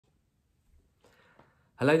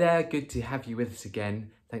Hello there, good to have you with us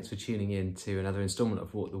again. Thanks for tuning in to another instalment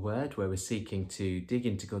of Walk the Word, where we're seeking to dig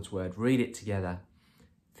into God's Word, read it together,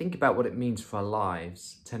 think about what it means for our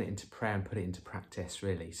lives, turn it into prayer and put it into practice,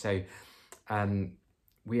 really. So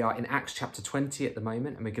we are in Acts chapter 20 at the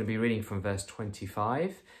moment, and we're going to be reading from verse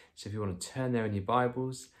 25. So if you want to turn there in your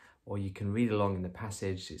Bibles, or you can read along in the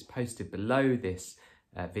passage, it's posted below this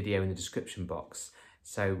video in the description box.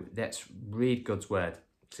 So let's read God's Word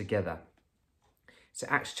together. So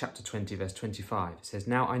Acts chapter 20, verse 25, it says,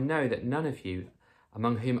 "Now I know that none of you,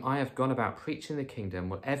 among whom I have gone about preaching the kingdom,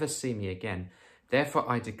 will ever see me again. Therefore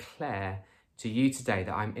I declare to you today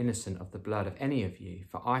that I am innocent of the blood of any of you,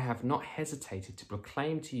 for I have not hesitated to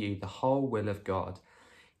proclaim to you the whole will of God.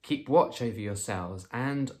 Keep watch over yourselves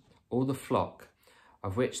and all the flock,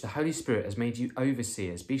 of which the Holy Spirit has made you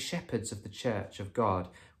overseers. Be shepherds of the church of God,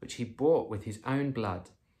 which he bought with his own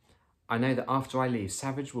blood. I know that after I leave,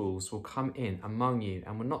 savage wolves will come in among you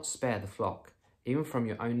and will not spare the flock. Even from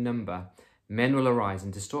your own number, men will arise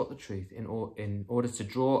and distort the truth in order to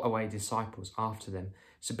draw away disciples after them.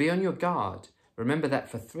 So be on your guard. Remember that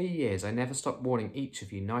for 3 years I never stopped warning each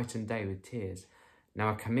of you night and day with tears. Now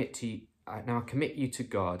I commit you to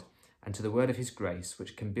God and to the word of his grace,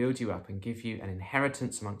 which can build you up and give you an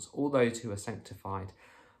inheritance amongst all those who are sanctified.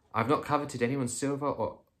 I have not coveted anyone's silver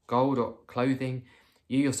or gold or clothing.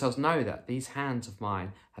 You yourselves know that these hands of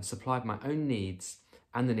mine have supplied my own needs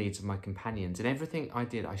and the needs of my companions. In everything I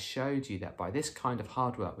did, I showed you that by this kind of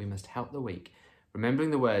hard work, we must help the weak,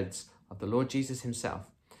 remembering the words of the Lord Jesus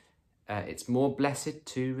himself. It's more blessed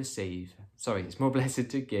to give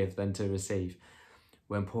than to receive."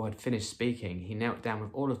 When Paul had finished speaking, he knelt down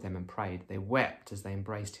with all of them and prayed. They wept as they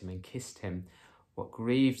embraced him and kissed him. What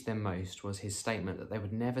grieved them most was his statement that they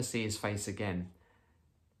would never see his face again.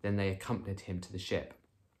 Then they accompanied him to the ship.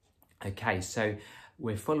 Okay, so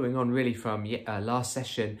we're following on really from last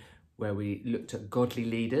session, where we looked at godly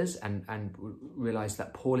leaders and realised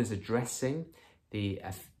that Paul is addressing the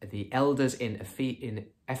elders in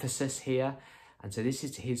Ephesus here. And so this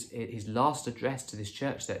is his last address to this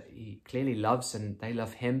church that he clearly loves and they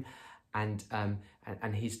love him. And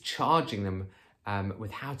he's charging them with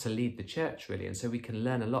how to lead the church, really. And so we can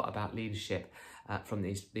learn a lot about leadership from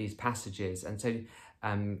these passages. And so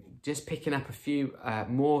just picking up a few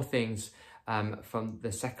more things from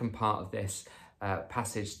the second part of this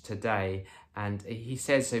passage today. And he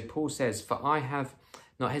says, so Paul says, "For I have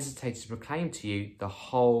not hesitated to proclaim to you the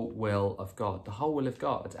whole will of God." The whole will of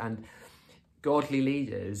God. And godly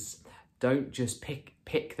leaders don't just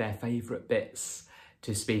pick their favourite bits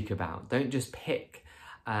to speak about. Don't just pick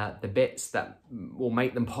the bits that will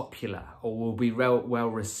make them popular or will be well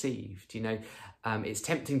received. You know, it's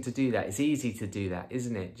tempting to do that. It's easy to do that,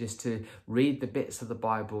 isn't it? Just to read the bits of the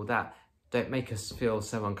Bible that don't make us feel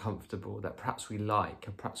so uncomfortable, that perhaps we like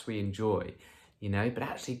or perhaps we enjoy, you know. But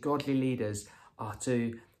actually godly leaders are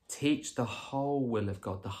to teach the whole will of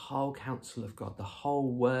God, the whole counsel of God, the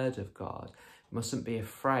whole word of God. We mustn't be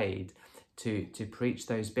afraid to preach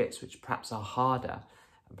those bits which perhaps are harder,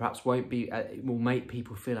 and perhaps will make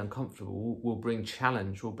people feel uncomfortable, will bring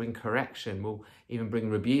challenge, will bring correction, will even bring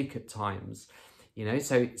rebuke at times. You know,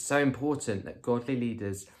 so it's so important that godly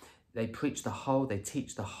leaders, they teach the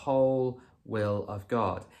whole will of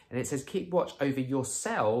God. And it says, keep watch over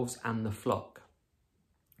yourselves and the flock.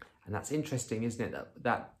 And that's interesting, isn't it?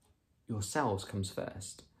 That yourselves comes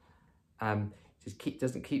first. It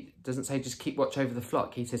doesn't say just keep watch over the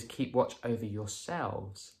flock. He says keep watch over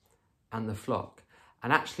yourselves and the flock.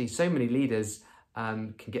 And actually, so many leaders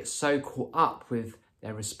can get so caught up with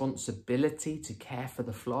their responsibility to care for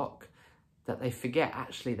the flock that they forget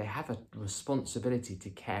actually they have a responsibility to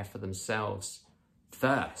care for themselves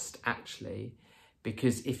first, actually.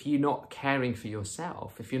 Because if you're not caring for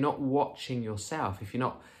yourself, if you're not watching yourself, if you're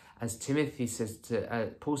not, as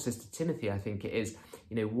Paul says to Timothy, I think it is,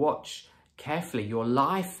 you know, watch carefully your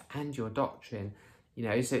life and your doctrine. You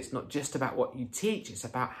know, so it's not just about what you teach, it's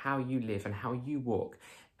about how you live and how you walk.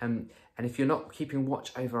 And if you're not keeping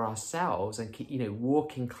watch over ourselves and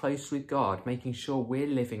walking close with God, making sure we're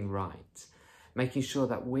living right, making sure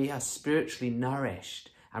that we are spiritually nourished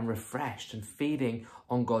and refreshed and feeding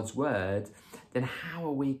on God's word, then how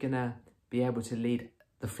are we going to be able to lead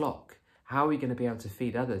the flock? How are we going to be able to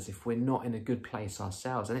feed others if we're not in a good place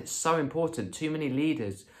ourselves? And it's so important. Too many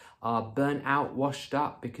leaders are burnt out, washed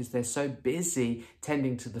up, because they're so busy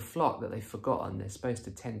tending to the flock that they've forgotten they're supposed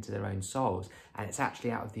to tend to their own souls. And it's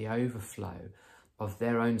actually out of the overflow of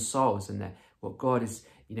their own souls and what God is,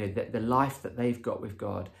 the life that they've got with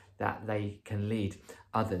God, that they can lead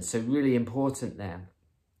others. So really important there.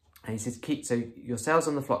 And he says, keep yourselves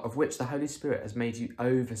on the flock, of which the Holy Spirit has made you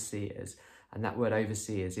overseers. And that word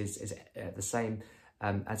overseers is the same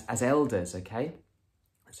as elders, okay?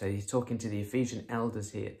 So he's talking to the Ephesian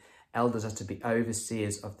elders here. Elders are to be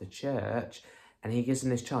overseers of the church. And he gives them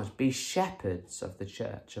this charge, be shepherds of the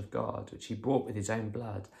church of God, which he bought with his own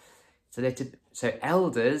blood. So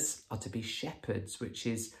elders are to be shepherds, which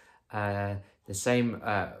is the same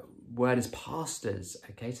word as pastors,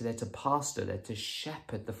 okay? So they're to pastor, they're to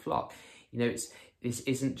shepherd the flock. You know, this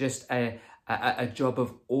isn't just a job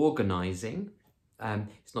of organising.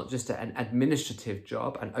 It's not just an administrative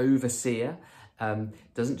job, an overseer.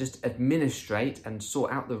 Doesn't just administrate and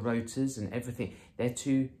sort out the rotas and everything. They're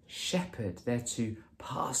to shepherd, they're to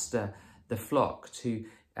pastor the flock, to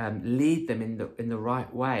lead them in the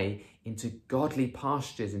right way into godly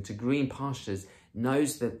pastures, into green pastures,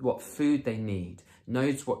 knows what food they need,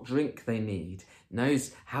 knows what drink they need,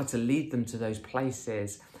 knows how to lead them to those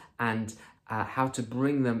places, and how to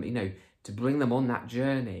bring them, to bring them on that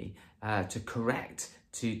journey, to correct,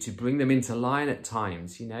 to bring them into line at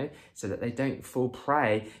times, so that they don't fall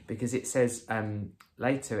prey, because it says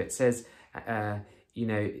later, it says,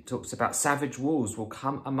 it talks about savage wolves will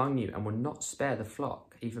come among you and will not spare the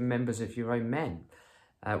flock. Even members of your own men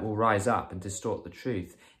will rise up and distort the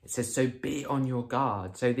truth. It says, so be on your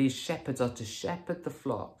guard. So these shepherds are to shepherd the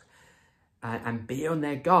flock and be on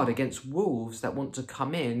their guard against wolves that want to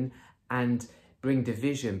come in and bring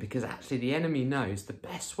division, because actually the enemy knows the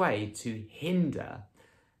best way to hinder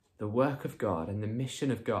the work of God and the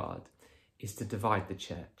mission of God is to divide the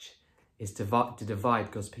church, is to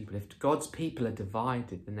divide God's people. If God's people are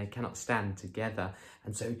divided, then they cannot stand together.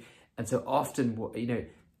 And so often,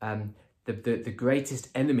 the greatest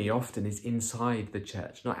enemy often is inside the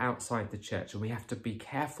church, not outside the church. And we have to be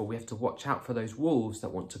careful. We have to watch out for those wolves that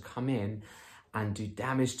want to come in and do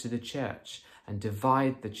damage to the church and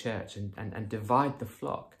divide the church and divide the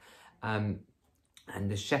flock. And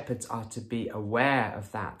the shepherds are to be aware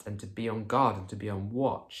of that and to be on guard and to be on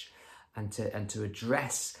watch and to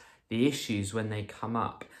address the issues when they come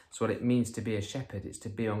up. That's what it means to be a shepherd. It's to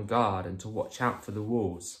be on guard and to watch out for the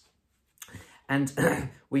wolves. And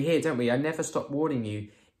we hear, don't we? I never stop warning you,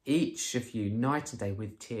 each of you, night and day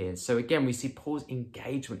with tears. So again, we see Paul's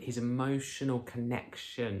engagement, his emotional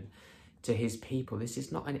connection to his people. This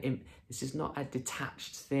is not a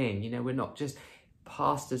detached thing. We're not just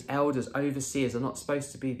pastors, elders, overseers are not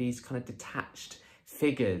supposed to be these kind of detached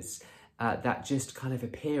figures that just kind of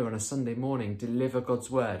appear on a Sunday morning, deliver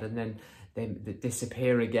God's word, and then they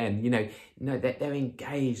disappear again. No, they're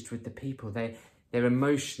engaged with the people. They're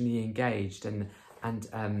emotionally engaged, and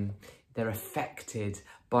they're affected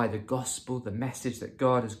by the gospel, the message that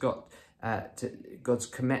God has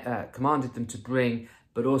commanded them to bring,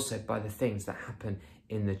 but also by the things that happen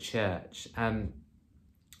in the church.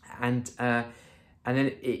 And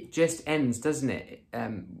then it just ends, doesn't it?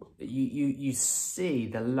 You see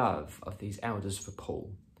the love of these elders for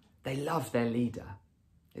Paul. They love their leader.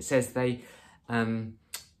 It says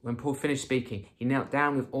when Paul finished speaking, he knelt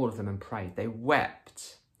down with all of them and prayed. They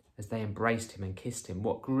wept as they embraced him and kissed him.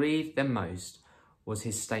 What grieved them most was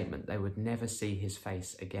his statement they would never see his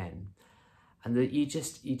face again. And that you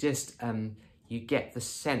get the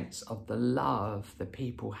sense of the love the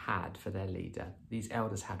people had for their leader. These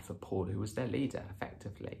elders had for Paul, who was their leader,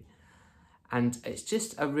 effectively. And it's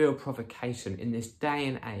just a real provocation in this day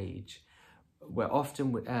and age where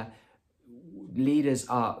often leaders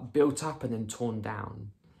are built up and then torn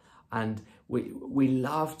down. And we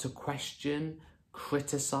love to question,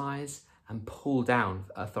 criticize, and pull down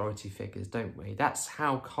authority figures, don't we? That's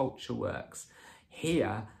how culture works.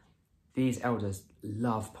 Here, these elders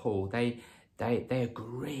love Paul. They are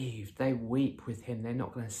grieved. They weep with him. They're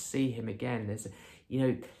not going to see him again.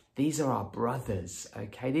 These are our brothers,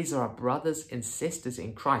 okay? These are our brothers and sisters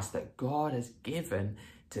in Christ that God has given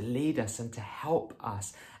to lead us and to help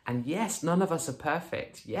us. And yes, none of us are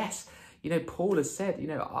perfect. Yes, Paul has said,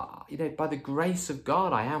 by the grace of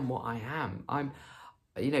God, I am what I am. I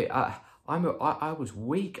was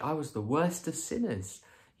weak. I was the worst of sinners.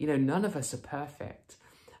 None of us are perfect.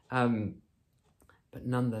 But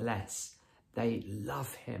nonetheless, they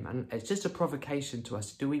love him. And it's just a provocation to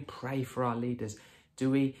us. Do we pray for our leaders?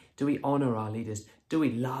 Do we honour our leaders? Do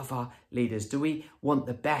we love our leaders? Do we want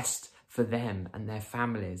the best for them and their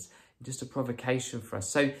families? Just a provocation for us.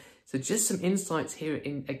 So just some insights here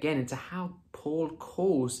into how Paul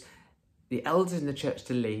calls the elders in the church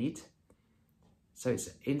to lead. So it's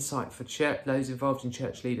insight for church, those involved in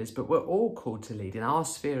church leaders, but we're all called to lead in our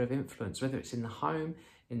sphere of influence, whether it's in the home,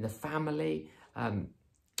 in the family,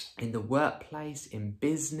 in the workplace, in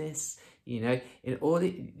business, in all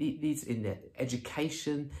these, in the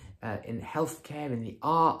education, in healthcare, in the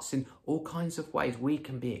arts, in all kinds of ways. We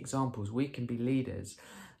can be examples, we can be leaders.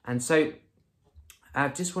 And so I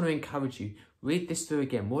just want to encourage you, read this through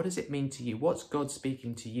again. What does it mean to you? What's God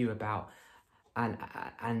speaking to you about? And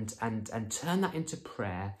turn that into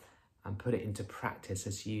prayer and put it into practice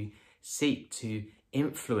as you seek to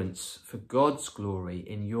influence for God's glory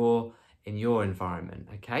in your environment.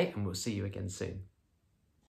 Okay, and we'll see you again soon.